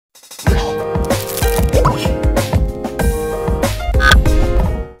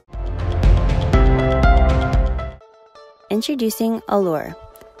Introducing Allure,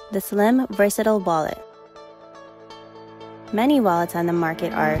 the slim, versatile wallet. Many wallets on the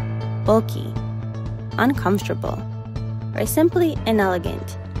market are bulky, uncomfortable, or simply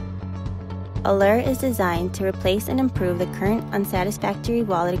inelegant. Allure is designed to replace and improve the current unsatisfactory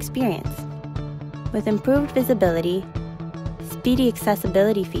wallet experience. With improved visibility, speedy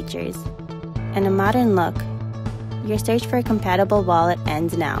accessibility features, and a modern look, your search for a compatible wallet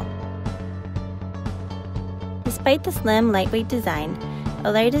ends now. Despite the slim, lightweight design,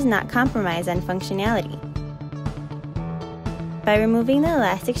 Allure does not compromise on functionality. By removing the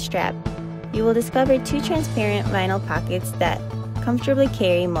elastic strap, you will discover two transparent vinyl pockets that comfortably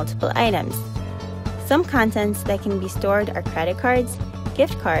carry multiple items. Some contents that can be stored are credit cards,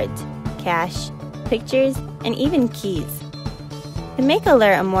 gift cards, cash, pictures, and even keys. To make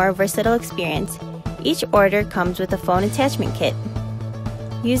Allure a more versatile experience, each order comes with a phone attachment kit.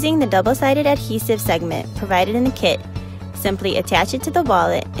 Using the double-sided adhesive segment provided in the kit, simply attach it to the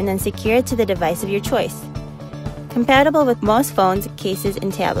wallet and then secure it to the device of your choice. Compatible with most phones, cases,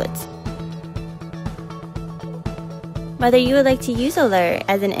 and tablets. Whether you would like to use Allure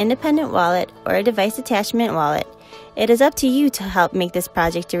as an independent wallet or a device attachment wallet, it is up to you to help make this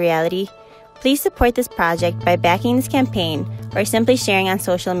project a reality. Please support this project by backing this campaign or simply sharing on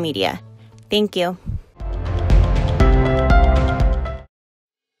social media. Thank you.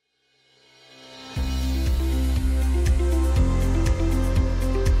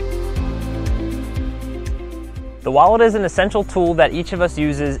 The wallet is an essential tool that each of us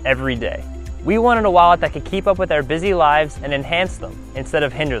uses every day. We wanted a wallet that could keep up with our busy lives and enhance them instead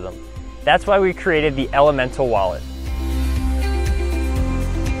of hinder them. That's why we created the Elemental wallet.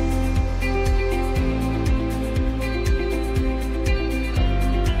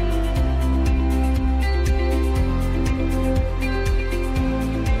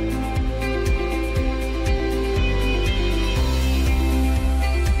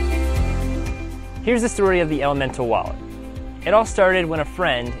 Here's the story of the Elemental wallet. It all started when a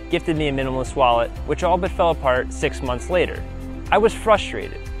friend gifted me a Minimalist wallet, which all but fell apart 6 months later. I was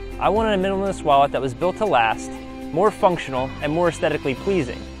frustrated. I wanted a Minimalist wallet that was built to last, more functional, and more aesthetically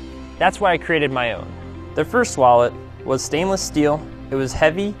pleasing. That's why I created my own. The first wallet was stainless steel. It was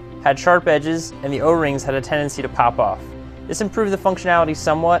heavy, had sharp edges, and the O-rings had a tendency to pop off. This improved the functionality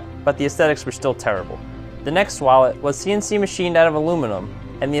somewhat, but the aesthetics were still terrible. The next wallet was CNC machined out of aluminum,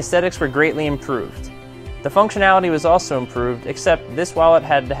 and the aesthetics were greatly improved. The functionality was also improved, except this wallet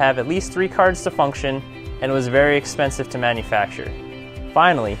had to have at least 3 cards to function, and it was very expensive to manufacture.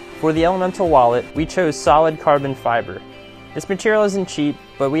 Finally, for the Elemental wallet, we chose solid carbon fiber. This material isn't cheap,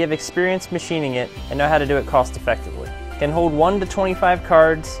 but we have experience machining it and know how to do it cost effectively. It can hold 1 to 25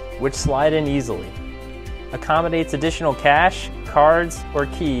 cards, which slide in easily. Accommodates additional cash, cards, or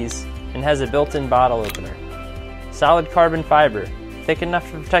keys, and has a built-in bottle opener. Solid carbon fiber. Thick enough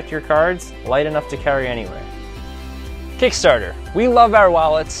to protect your cards, light enough to carry anywhere. Kickstarter. We love our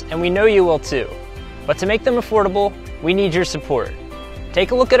wallets, and we know you will too. But to make them affordable, we need your support. Take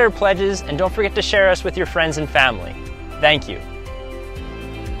a look at our pledges, and don't forget to share us with your friends and family. Thank you.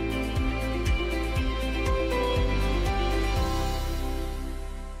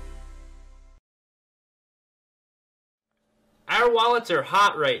 Our wallets are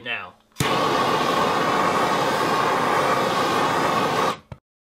hot right now.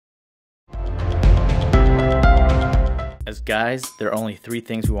 As guys, there are only 3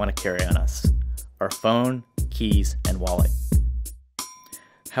 things we want to carry on us: our phone, keys, and wallet.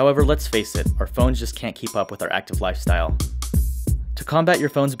 However, let's face it, our phones just can't keep up with our active lifestyle. To combat your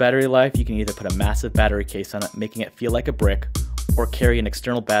phone's battery life, you can either put a massive battery case on it, making it feel like a brick, or carry an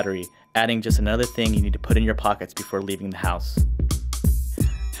external battery, adding just another thing you need to put in your pockets before leaving the house.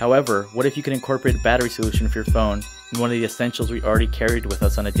 However, what if you could incorporate a battery solution for your phone in one of the essentials we already carried with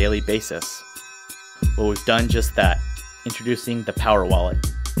us on a daily basis? Well, we've done just that. Introducing the Power Wallet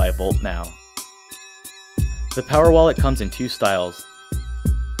by Bolt Now. The Power Wallet comes in 2 styles.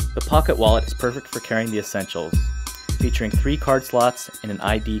 The Pocket Wallet is perfect for carrying the essentials, featuring 3 card slots and an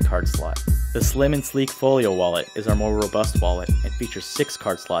ID card slot. The Slim and Sleek Folio Wallet is our more robust wallet and features 6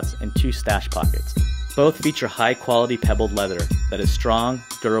 card slots and 2 stash pockets. Both feature high-quality pebbled leather that is strong,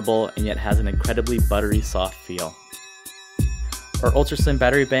 durable, and yet has an incredibly buttery soft feel. Our Ultra Slim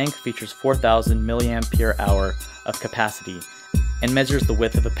battery bank features 4,000 mAh of capacity and measures the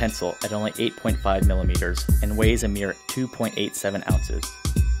width of a pencil at only 8.5 millimeters and weighs a mere 2.87 ounces.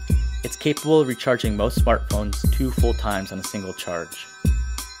 It's capable of recharging most smartphones 2 full times on a single charge.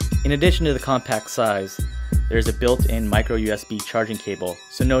 In addition to the compact size, there is a built-in micro USB charging cable,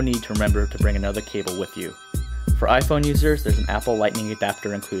 so no need to remember to bring another cable with you. For iPhone users, there's an Apple Lightning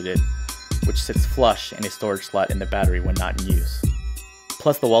adapter included, which sits flush in a storage slot in the battery when not in use.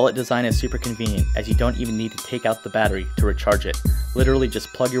 Plus, the wallet design is super convenient, as you don't even need to take out the battery to recharge it. Literally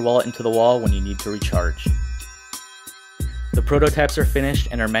just plug your wallet into the wall when you need to recharge. The prototypes are finished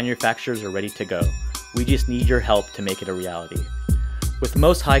and our manufacturers are ready to go. We just need your help to make it a reality. With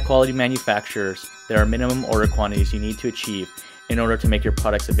most high-quality manufacturers, there are minimum order quantities you need to achieve in order to make your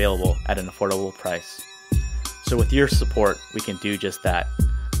products available at an affordable price. So with your support, we can do just that.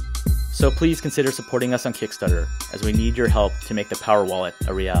 So please consider supporting us on Kickstarter, as we need your help to make the Power Wallet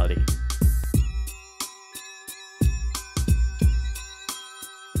a reality.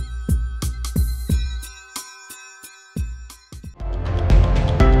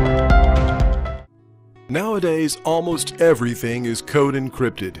 Nowadays, almost everything is code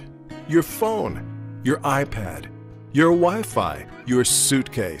encrypted. Your phone, your iPad, your Wi-Fi, your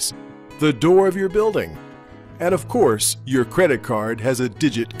suitcase, the door of your building, and of course, your credit card has a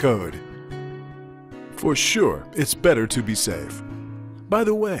digit code. For sure, it's better to be safe. By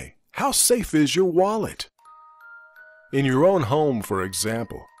the way, how safe is your wallet? In your own home, for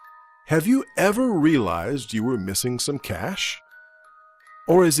example, have you ever realized you were missing some cash?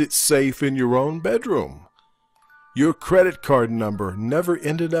 Or is it safe in your own bedroom? Your credit card number never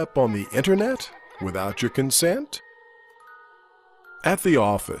ended up on the internet without your consent? At the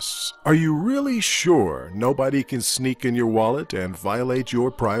office, are you really sure nobody can sneak in your wallet and violate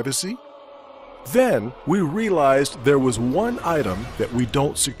your privacy? Then we realized there was one item that we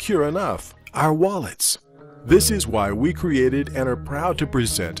don't secure enough: our wallets. This is why we created and are proud to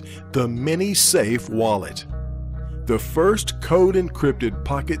present the Mini-Safe Wallet. The first code-encrypted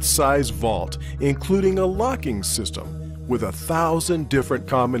pocket-sized vault, including a locking system with 1,000 different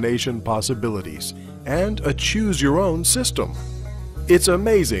combination possibilities and a choose-your-own system. It's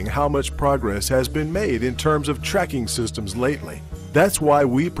amazing how much progress has been made in terms of tracking systems lately. That's why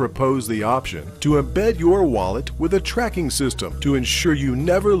we propose the option to embed your wallet with a tracking system to ensure you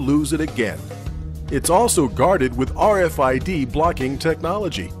never lose it again. It's also guarded with RFID blocking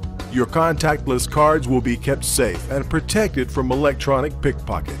technology. Your contactless cards will be kept safe and protected from electronic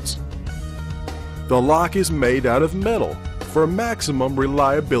pickpockets. The lock is made out of metal for maximum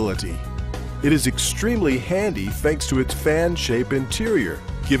reliability. It is extremely handy thanks to its fan-shaped interior,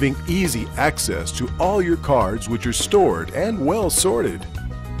 giving easy access to all your cards, which are stored and well sorted.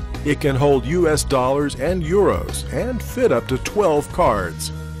 It can hold US dollars and euros and fit up to 12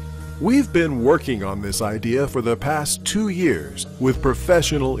 cards. We've been working on this idea for the past 2 years with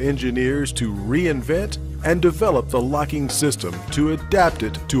professional engineers to reinvent and develop the locking system to adapt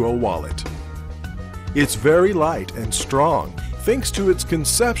it to a wallet. It's very light and strong thanks to its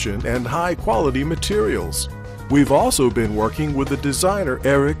conception and high-quality materials. We've also been working with the designer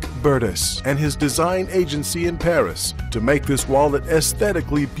Eric Bertis and his design agency in Paris to make this wallet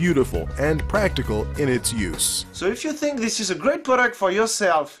aesthetically beautiful and practical in its use. So if you think this is a great product for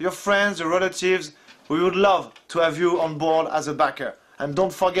yourself, your friends, your relatives, we would love to have you on board as a backer. And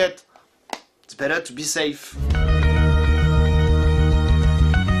don't forget, it's better to be safe.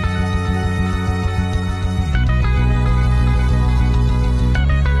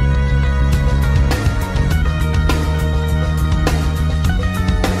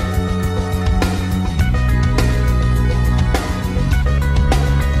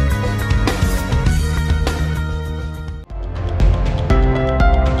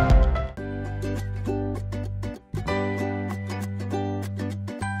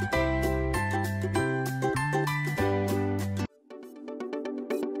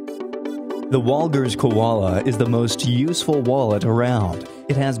 The Walgers Koala is the most useful wallet around.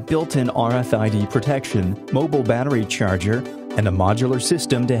 It has built-in RFID protection, mobile battery charger, and a modular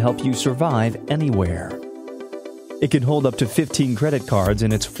system to help you survive anywhere. It can hold up to 15 credit cards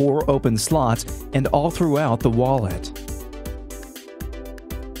in its 4 open slots and all throughout the wallet.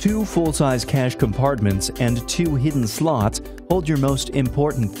 2 full-size cash compartments and 2 hidden slots hold your most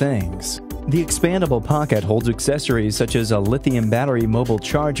important things. The expandable pocket holds accessories such as a lithium battery mobile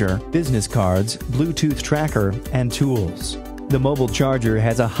charger, business cards, Bluetooth tracker, and tools. The mobile charger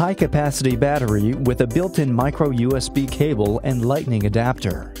has a high-capacity battery with a built-in micro USB cable and lightning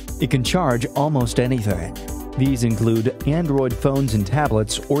adapter. It can charge almost anything. These include Android phones and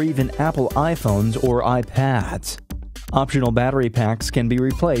tablets, or even Apple iPhones or iPads. Optional battery packs can be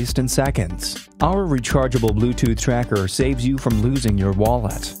replaced in seconds. Our rechargeable Bluetooth tracker saves you from losing your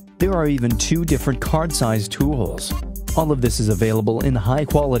wallet. There are even 2 different card-size tools. All of this is available in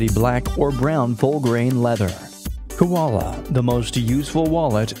high-quality black or brown full-grain leather. Koala, the most useful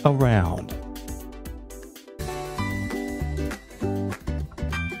wallet around.